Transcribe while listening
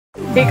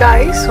Hey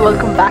guys,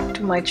 welcome back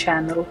to my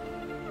channel.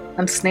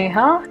 I'm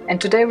Sneha and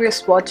today we are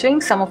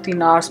swatching some of the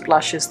NARS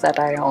blushes that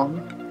I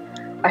own.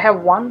 I have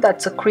one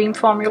that's a cream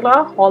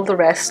formula, all the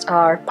rest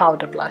are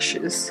powder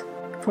blushes.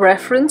 For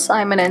reference,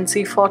 I'm an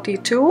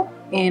NC42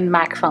 in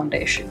MAC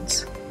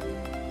foundations.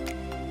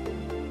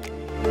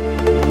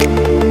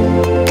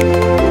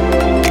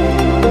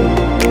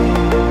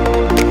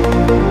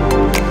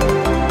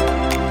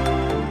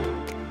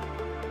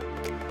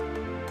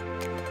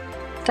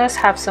 It does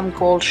have some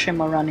gold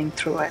shimmer running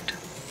through it.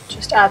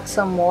 Just add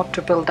some more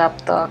to build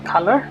up the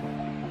color.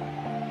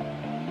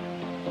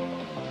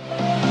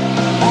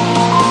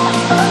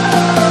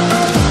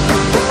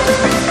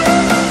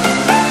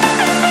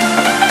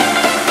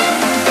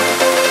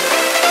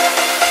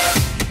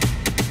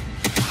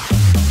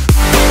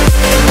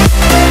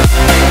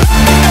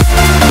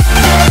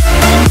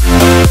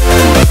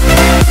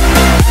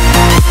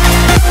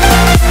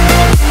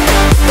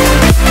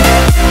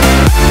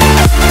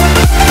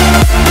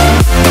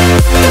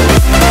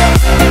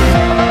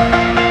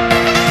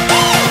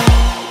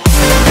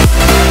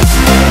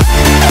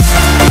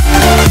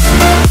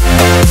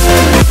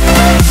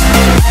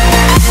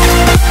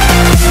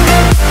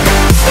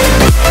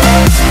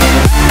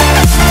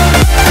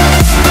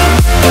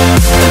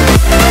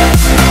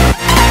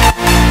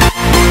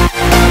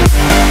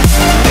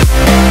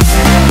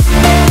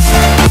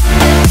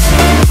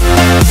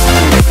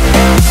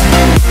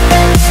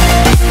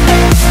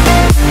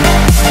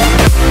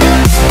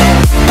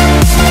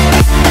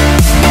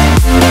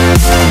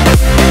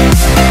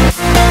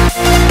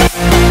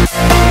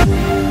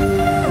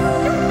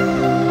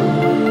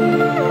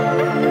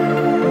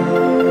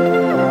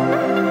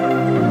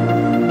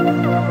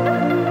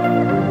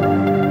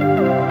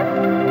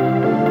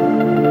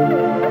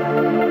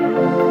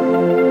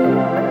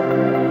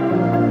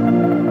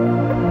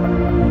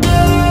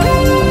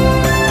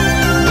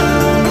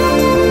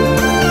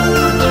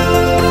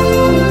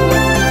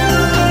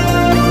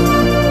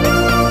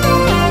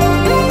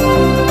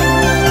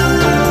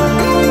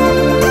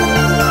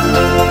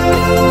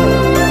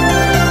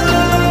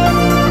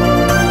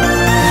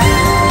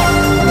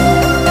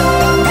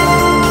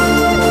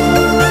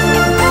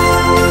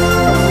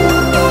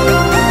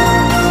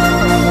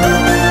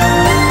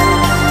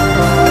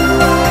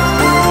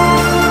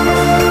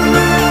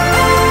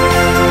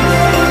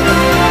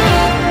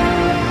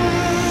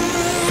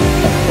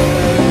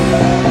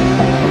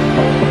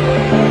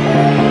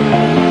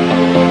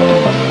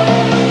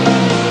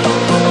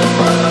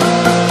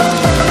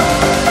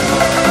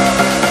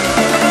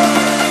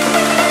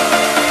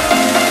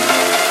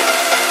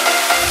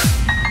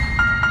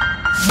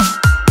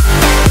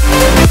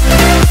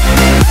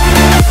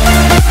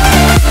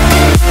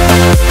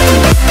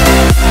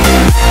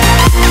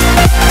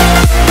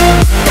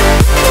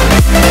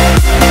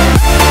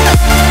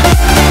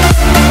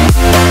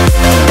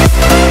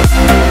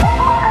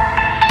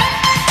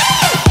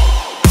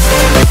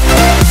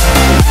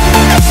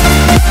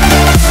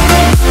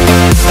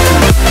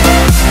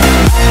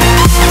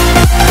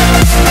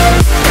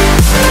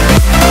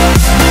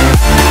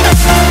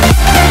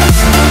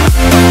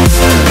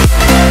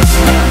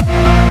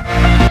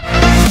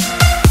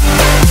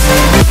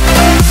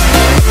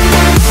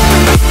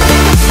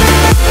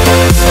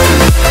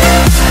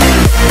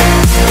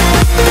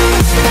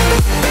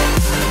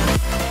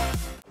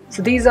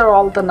 So these are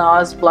all the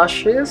NARS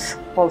blushes,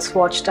 all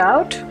swatched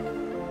out.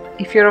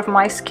 If you're of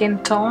my skin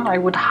tone, I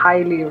would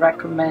highly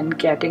recommend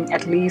getting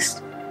at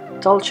least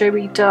Dolce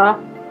Vita,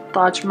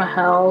 Taj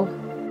Mahal,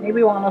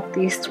 maybe one of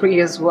these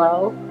three as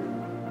well.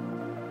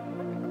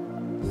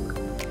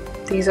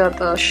 These are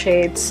the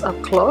shades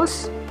up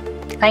close.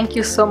 Thank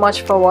you so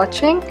much for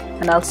watching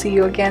and I'll see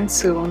you again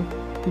soon.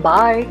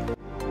 Bye!